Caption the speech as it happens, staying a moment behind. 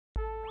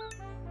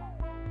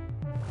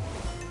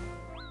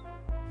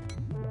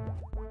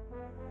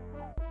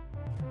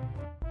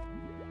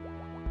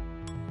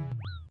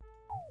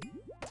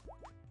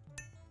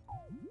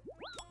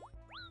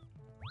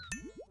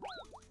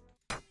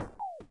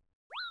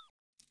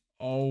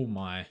Oh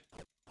my.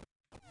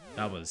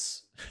 That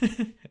was...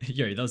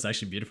 Yo, that was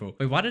actually beautiful.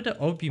 Wait, why did the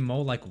Obi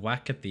Mole like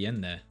whack at the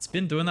end there? It's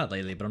been doing that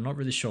lately, but I'm not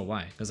really sure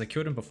why. Because I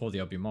killed him before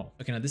the Obi Mole.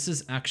 Okay, now this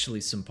is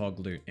actually some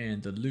Pog loot.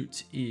 And the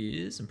loot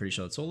is, I'm pretty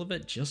sure it's all of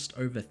it, just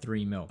over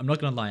 3 mil. I'm not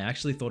gonna lie, I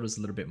actually thought it was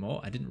a little bit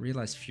more. I didn't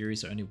realize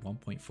Furies are only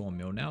 1.4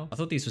 mil now. I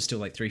thought these were still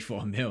like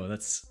 3-4 mil.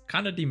 That's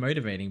kind of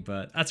demotivating,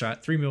 but that's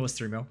right. 3 mil was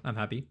 3 mil. I'm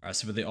happy. All right,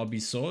 so for the Obi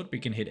sword, we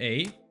can hit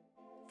a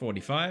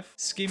 45,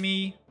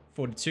 Skimmy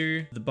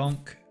 42, the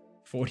Bonk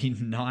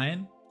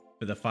 49.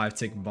 With a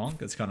 5-tick bonk,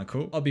 that's kind of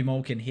cool. Obi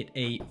Mole can hit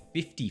a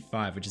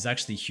 55, which is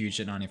actually huge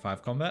at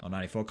 95 combat, or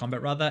 94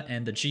 combat rather,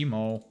 and the G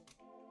Mole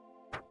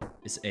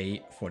is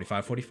a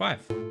 45-45.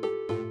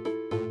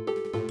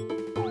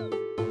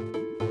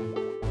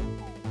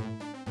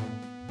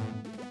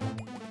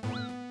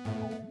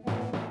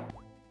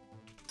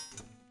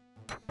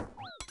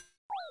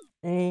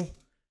 Oh,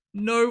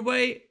 no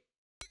way.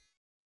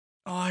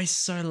 Oh, he's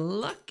so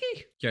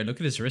lucky. Yo, look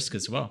at his risk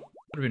as well.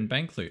 Would have been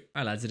bank loot.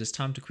 Alright lads, it is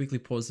time to quickly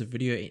pause the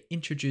video and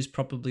introduce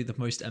probably the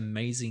most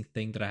amazing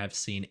thing that I have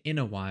seen in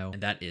a while,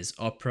 and that is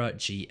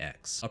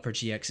OperaGX.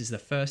 OperaGX is the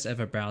first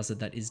ever browser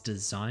that is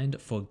designed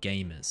for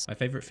gamers. My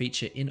favorite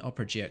feature in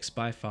OperaGX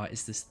by far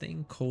is this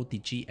thing called the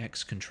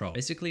GX control.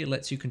 Basically, it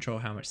lets you control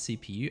how much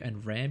CPU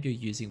and RAM you're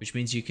using, which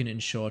means you can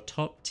ensure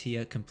top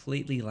tier,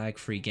 completely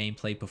lag-free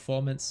gameplay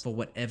performance for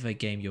whatever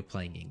game you're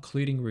playing,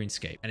 including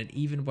RuneScape. And it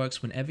even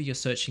works whenever you're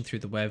searching through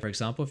the web. For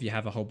example, if you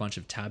have a whole bunch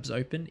of tabs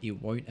open, it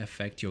won't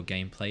affect your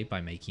gameplay by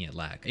making it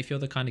lag. If you're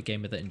the kind of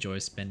gamer that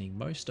enjoys spending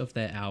most of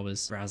their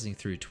hours browsing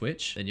through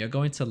Twitch, then you're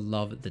going to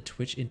love the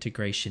Twitch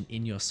integration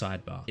in your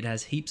sidebar. It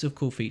has heaps of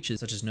cool features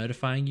such as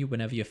notifying you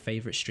whenever your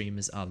favorite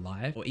streamers are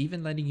live, or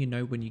even letting you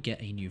know when you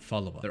get a new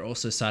follower. There are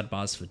also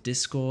sidebars for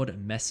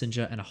Discord,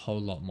 Messenger, and a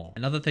whole lot more.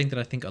 Another thing that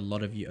I think a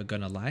lot of you are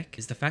gonna like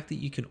is the fact that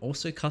you can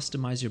also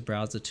customize your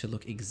browser to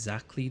look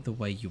exactly the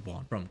way you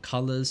want. From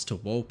colors to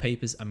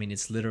wallpapers, I mean,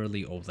 it's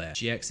literally all there.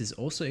 GX is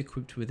also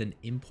equipped with an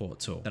import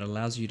tool that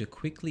allows you to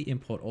quickly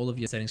import all of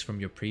your settings from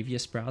your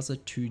previous browser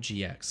to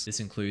GX. This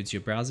includes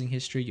your browsing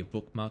history, your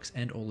bookmarks,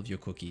 and all of your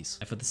cookies.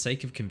 And for the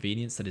sake of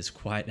convenience, that is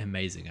quite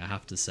amazing, I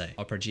have to say.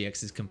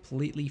 OperaGX is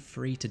completely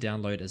free to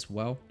download as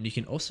well, and you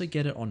can also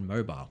get it on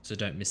mobile. So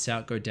don't miss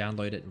out, go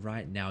download it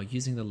right now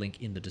using the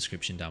link in the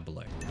description down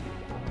below.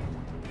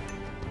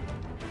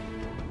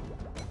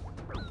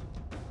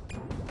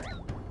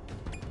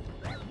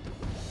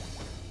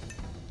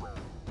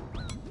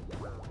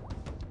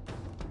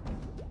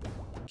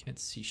 Can't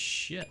see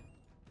shit.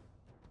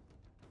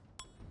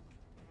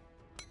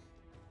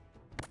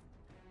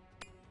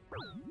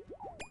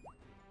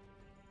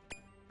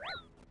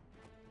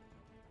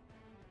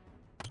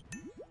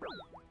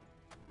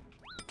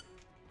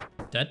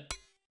 Dead?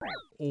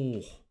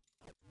 Oh.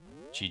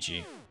 GG.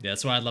 Yeah,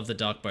 that's why I love the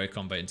Dark Bow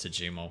combo into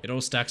Gmol. It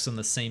all stacks on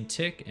the same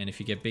tick, and if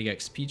you get big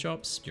XP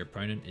drops, your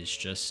opponent is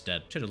just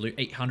dead. Should have loot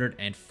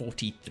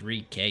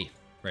 843k.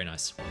 Very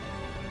nice.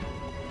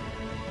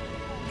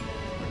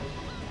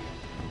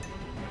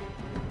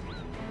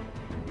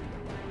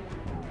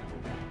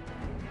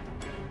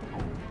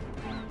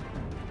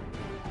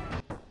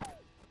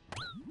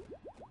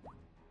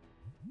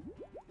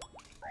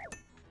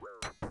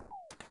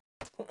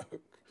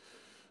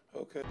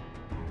 Okay.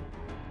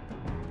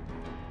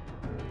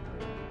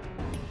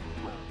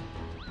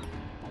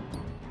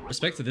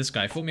 Respect to this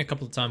guy. He fought me a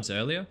couple of times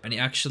earlier, and he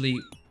actually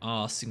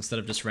asked instead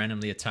of just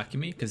randomly attacking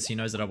me, because he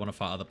knows that I want to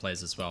fight other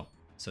players as well.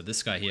 So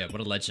this guy here,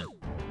 what a legend.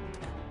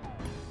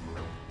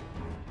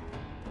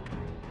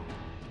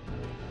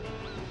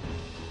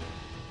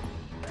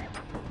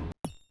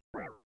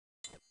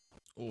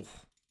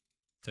 Oof.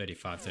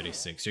 35,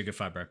 36. You're a good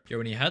fight, bro. Yo,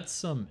 and he had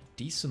some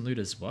decent loot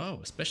as well,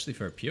 especially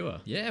for a pure.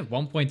 Yeah,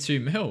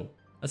 1.2 mil.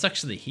 That's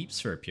actually heaps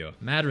for a pure.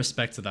 Mad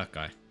respect to that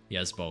guy. He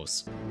has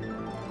balls.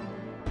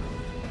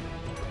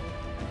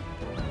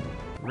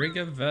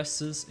 Rigger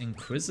versus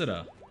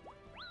Inquisitor.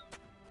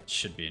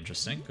 Should be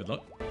interesting. Good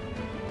luck.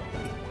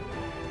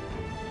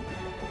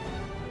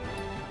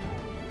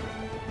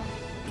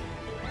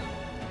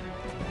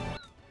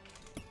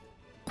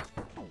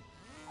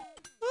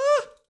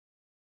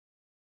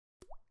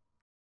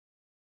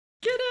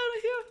 Get out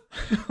of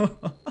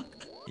here.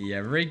 Yeah,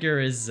 Rigger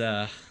is,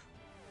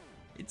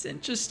 it's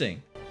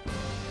interesting.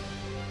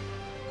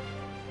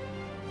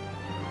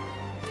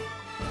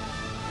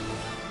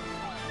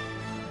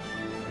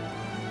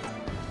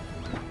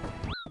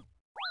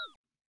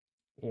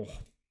 Oh,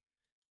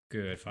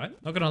 good fight.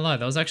 Not gonna lie,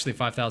 that was actually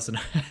 5,000.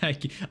 I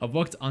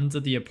walked under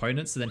the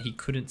opponent so then he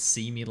couldn't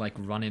see me like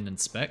run in and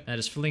spec. And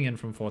just filling in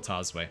from 4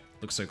 tars away.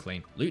 Looks so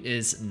clean. Loot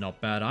is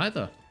not bad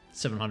either.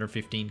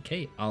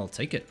 715k. I'll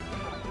take it.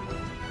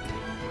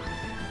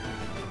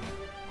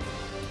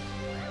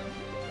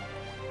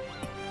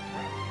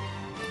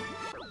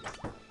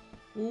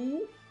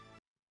 Ooh.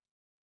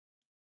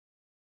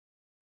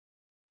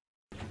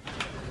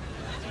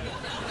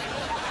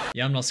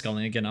 Yeah, I'm not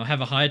sculling again. I'll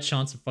have a higher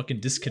chance of fucking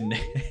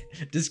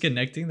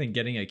disconnecting than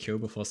getting a kill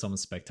before someone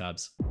spec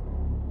tabs.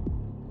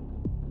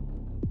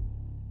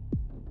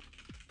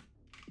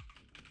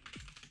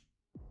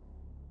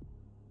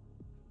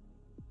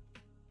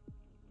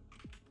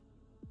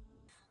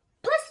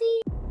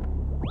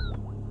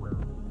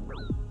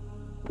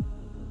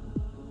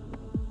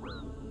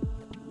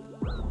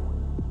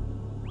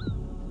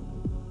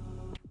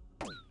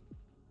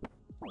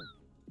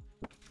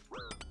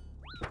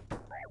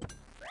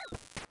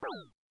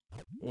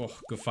 Oh,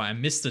 good fight. I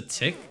missed a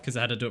tick because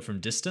I had to do it from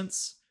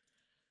distance.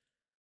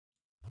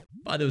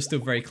 But it was still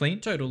very clean.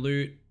 Total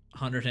loot,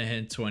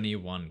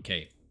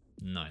 121k.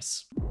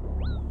 Nice.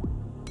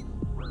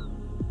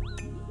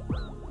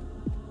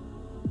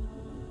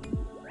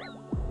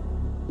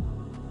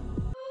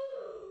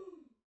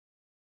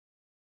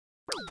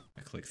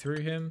 I click through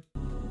him.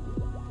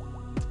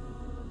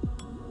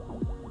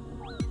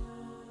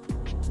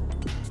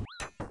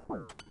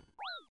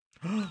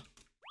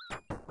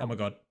 Oh my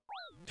god.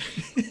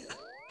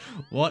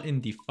 What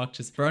in the fuck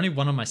just... For only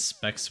one of my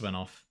specs went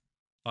off.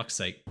 Fuck's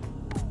sake.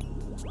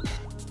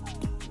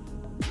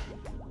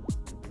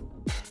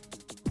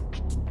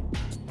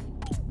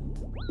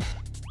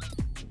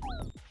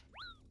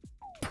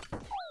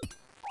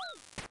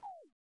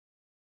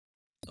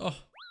 Oh.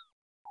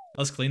 That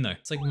was clean though.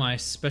 It's like my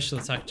special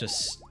attack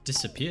just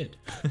disappeared.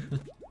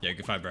 Yeah,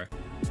 good fight, bro.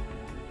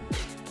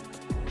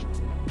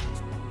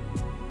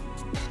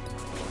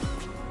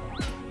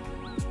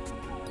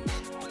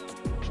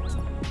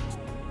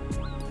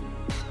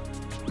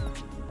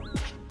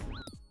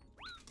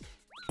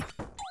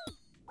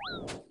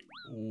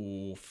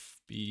 Oof,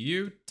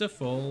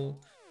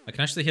 beautiful. I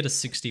can actually hit a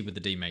 60 with the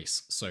D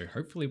mace, so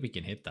hopefully we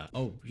can hit that.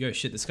 Oh, yo,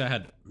 shit, this guy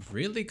had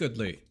really good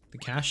loot. The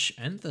cash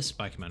and the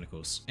spike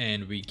manacles.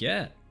 And we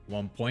get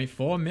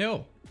 1.4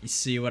 mil. You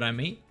see what I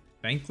mean?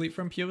 Bank loot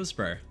from Pewers,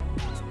 bro.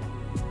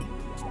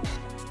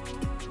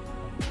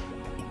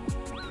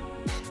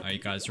 Are you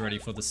guys ready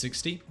for the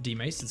 60? D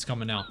mace, it's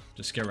coming now.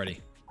 Just get ready.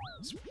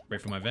 Just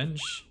wait for my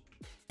venge.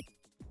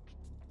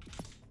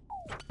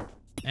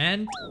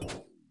 And...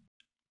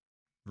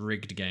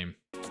 rigged game.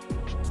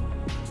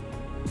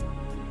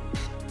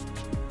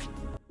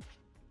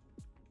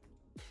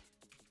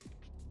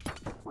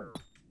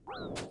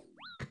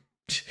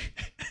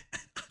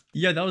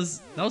 Yeah, that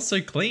was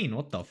so clean.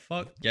 What the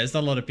fuck? Yeah, there's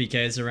not a lot of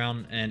PKs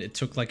around, and it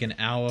took like an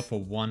hour for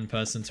one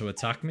person to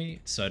attack me,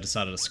 so I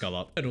decided to skull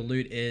up. Total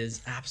loot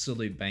is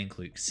absolute bank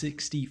loot,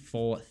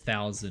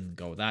 64,000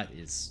 gold. That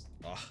is,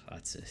 oh,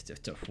 that's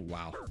it.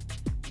 Wow.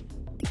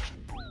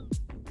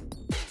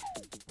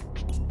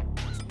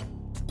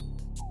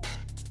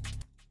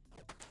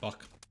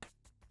 Fuck.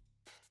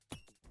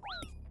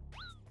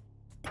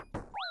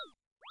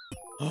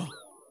 Oh,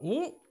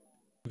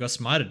 we got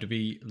smited. Did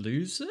we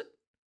lose it?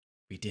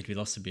 We did. We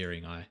lost a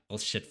beering eye. Oh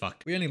shit,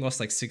 fuck. We only lost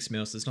like 6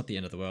 mil, so it's not the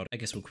end of the world. I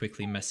guess we'll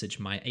quickly message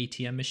my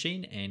ATM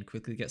machine and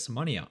quickly get some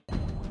money out.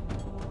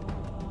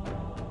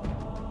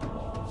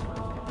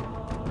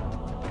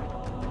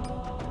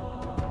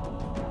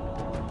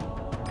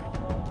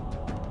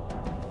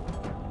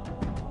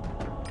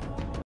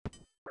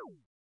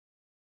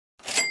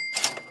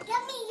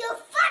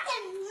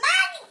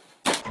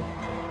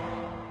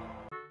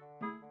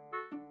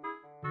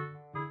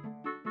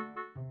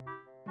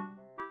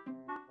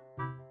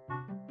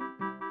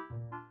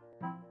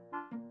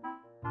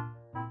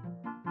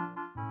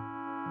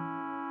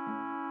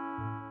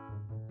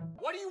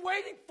 What are you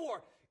waiting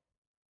for?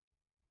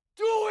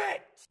 Do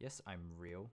it! Yes, I'm real.